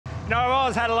No, I've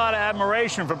always had a lot of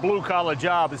admiration for blue-collar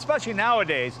jobs, especially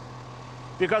nowadays,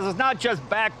 because it's not just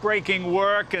back-breaking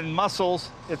work and muscles,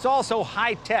 it's also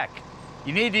high-tech.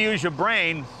 You need to use your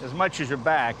brain as much as your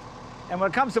back. And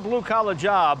when it comes to blue-collar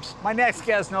jobs, my next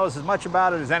guest knows as much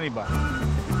about it as anybody.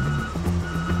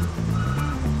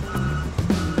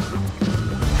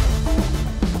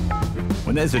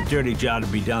 When there's a dirty job to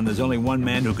be done, there's only one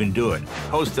man who can do it.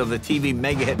 Host of the TV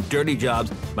mega hit Dirty Jobs,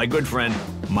 my good friend,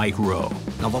 Mike Rowe.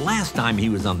 Now, the last time he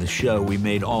was on the show, we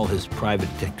made all his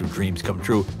private detective dreams come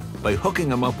true by hooking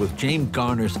him up with James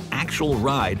Garner's actual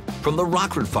ride from the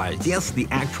Rockford Files. Yes, the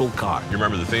actual car. You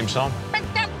remember the theme song?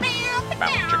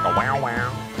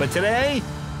 But today,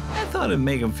 I thought it'd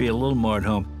make him feel a little more at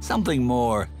home. Something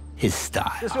more his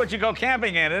style. This is what you go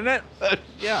camping in, isn't it?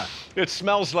 Yeah. It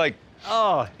smells like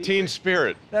teen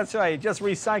spirit. That's right. You just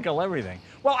recycle everything.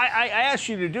 Well, I asked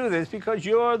you to do this because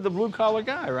you're the blue-collar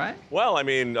guy, right? Well, I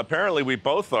mean, apparently we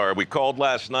both are. We called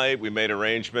last night. We made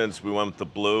arrangements. We went with the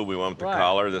blue. We went with the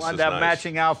collar. This is that nice.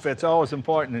 matching outfit's always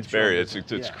important. In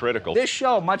it's critical. This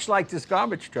show, much like this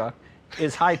garbage truck,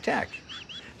 is high-tech.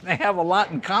 They have a lot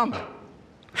in common.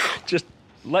 Just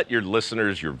let your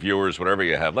listeners, your viewers, whatever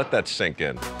you have, let that sink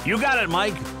in. You got it,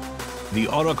 Mike. The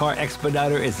Autocar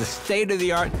Expediter is a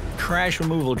state-of-the-art trash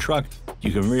removal truck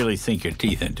you can really sink your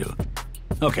teeth into.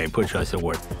 Okay, put choice of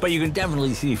words. But you can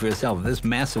definitely see for yourself this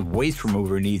massive waste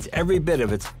remover needs every bit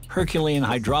of its Herculean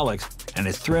hydraulics and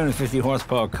its 350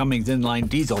 horsepower Cummins inline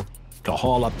diesel to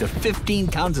haul up to 15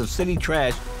 tons of city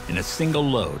trash in a single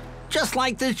load. Just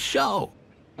like this show.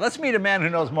 Let's meet a man who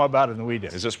knows more about it than we do.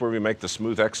 Is this where we make the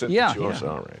smooth exit? Yeah. All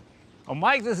right. Oh,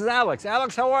 Mike, this is Alex.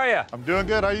 Alex, how are you? I'm doing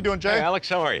good. How you doing, Jay? Hey, Alex,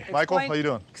 how are you? Michael, how you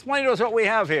doing? Explain to us what we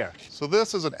have here. So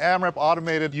this is an AMREP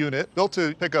automated unit built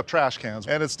to pick up trash cans,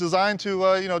 and it's designed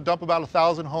to, dump about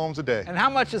 1,000 homes a day. And how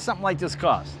much does something like this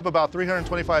cost? About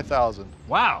 $325,000.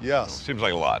 Wow. Yes. Seems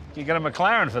like a lot. You get a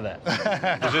McLaren for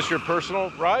that. Is this your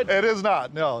personal ride? It is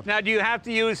not, no. Now, do you have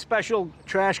to use special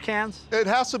trash cans? It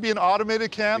has to be an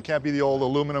automated can. It can't be the old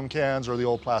aluminum cans or the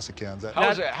old plastic cans.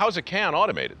 How's a can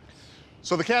automated?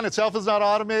 So the can itself is not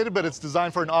automated, but it's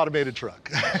designed for an automated truck.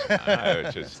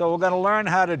 So we're going to learn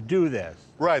how to do this.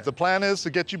 Right. The plan is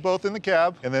to get you both in the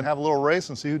cab and then have a little race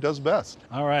and see who does best.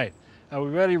 All right. Are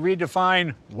we ready to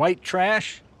redefine white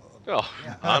trash? Oh,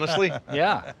 honestly?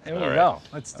 Yeah. Here we go.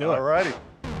 Let's do it. All righty.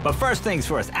 But first things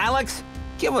first, Alex,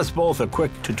 give us both a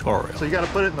quick tutorial. So you got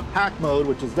to put it in the pack mode,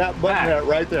 which is that button there,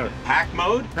 right there. Pack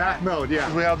mode? Pack mode,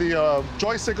 yeah. We have the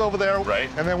joystick over there. Right.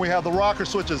 And then we have the rocker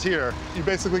switches here. You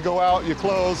basically go out, you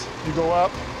close, you go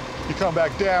up, you come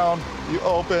back down, you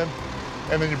open,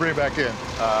 and then you bring it back in.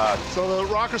 So the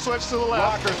rocker switch to the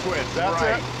left. Rocker switch, That's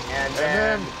right. it. And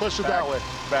then push it that way.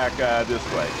 Back this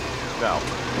way. No.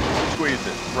 Squeeze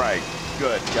it. Right.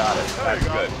 Good. Got it. That's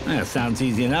good. Yeah, sounds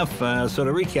easy enough. So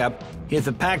to recap, hit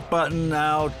the pack button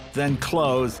out, then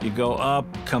close. You go up,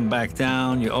 come back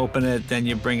down, you open it, then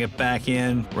you bring it back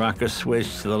in. Rocker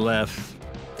switch to the left.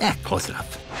 Close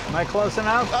enough. Am I close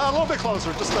enough? A little bit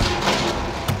closer, just a...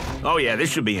 Oh yeah,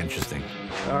 this should be interesting.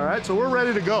 All right, so we're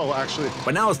ready to go, actually.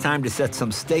 But now it's time to set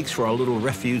some stakes for our little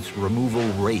refuse removal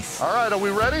race. All right, are we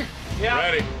ready? Yeah.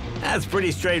 Ready. That's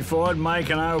pretty straightforward.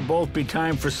 Mike and I will both be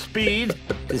timed for speed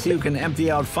to see who can empty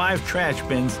out 5 trash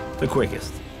bins the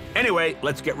quickest. Anyway,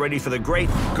 let's get ready for the great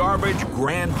Garbage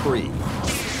Grand Prix.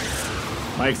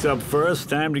 Mike's up first.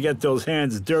 Time to get those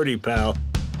hands dirty, pal.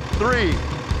 3, 2, 1,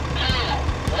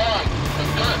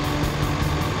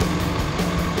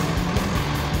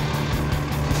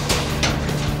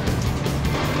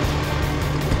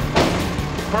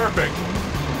 Perfect.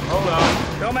 Hold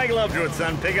on. Don't make love to it,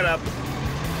 son. Pick it up.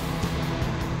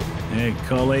 Hey,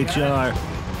 call HR.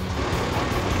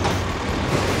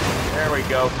 There we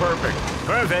go. Perfect.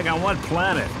 Perfect on what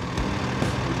planet?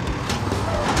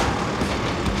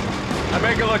 I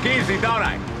make it look easy, don't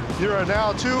I? You are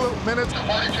now 2 minutes.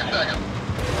 22 seconds.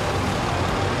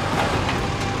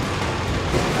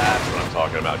 That's what I'm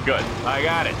talking about. Good. I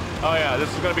got it. Oh, yeah,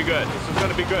 this is going to be good. This is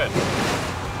going to be good.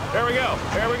 There we go.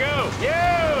 There we go.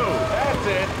 That's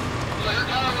it. So your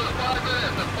time was 5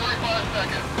 minutes and 45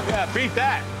 seconds. Yeah, beat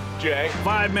that, Jay.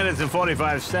 5 minutes and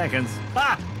 45 seconds.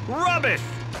 Ha! Rubbish!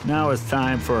 Now it's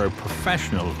time for a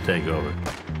professional to take over.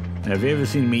 Now, if you ever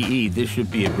seen me eat, this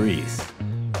should be a breeze.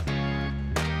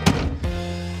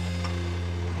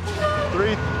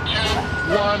 3, 2,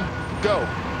 1, go.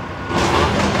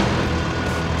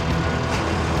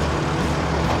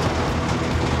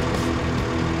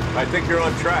 I think you're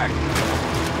on track.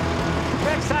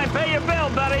 Next time, pay your bill,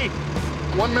 buddy.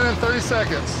 1 minute, 30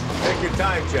 seconds. Take your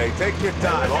time, Jay. Take your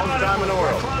time. All the time in the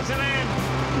We're world. closing in.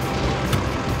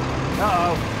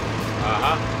 Uh-oh.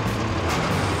 Uh-huh.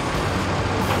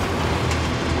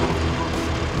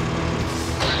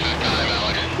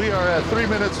 are at 3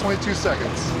 minutes, 22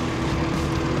 seconds.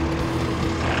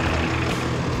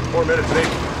 4 minutes and 8.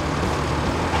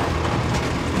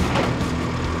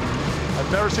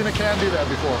 I've never seen a can do that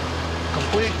before.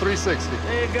 Complete 360.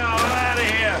 There you go, out of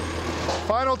here.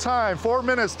 Final time, 4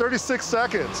 minutes, 36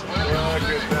 seconds. Look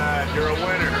at that, you're a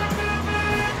winner.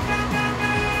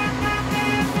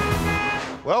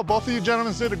 Well, both of you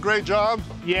gentlemen did a great job.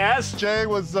 Yes? Jay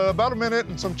was about a minute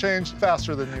and some change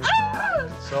faster than you.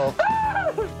 So,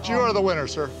 you are the winner,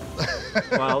 sir.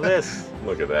 Well, this,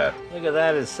 Look at that. look at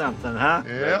that is something, huh?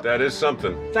 Yeah. That is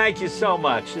something. Thank you so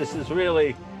much. This is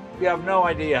really, you have no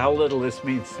idea how little this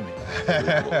means to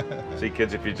me. See,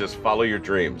 kids, if you just follow your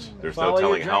dreams, there's Follow no your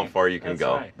telling how dream. far you can That's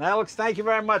go. right. Alex, thank you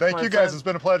very much. Thank my you guys, friend. it's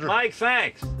been a pleasure. Mike,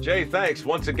 thanks. Jay, thanks.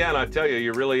 Once again, I tell you,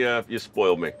 you really, you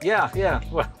spoiled me. Yeah.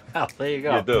 Well, there you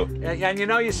go. You do. And you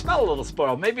know, you smell a little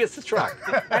spoiled. Maybe it's the truck.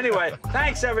 Anyway,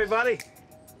 thanks, everybody.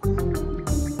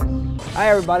 Hi,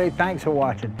 everybody. Thanks for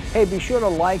watching. Hey, be sure to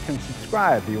like and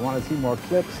subscribe if you want to see more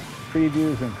clips,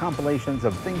 previews, and compilations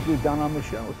of things we've done on the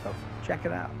show. So check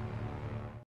it out.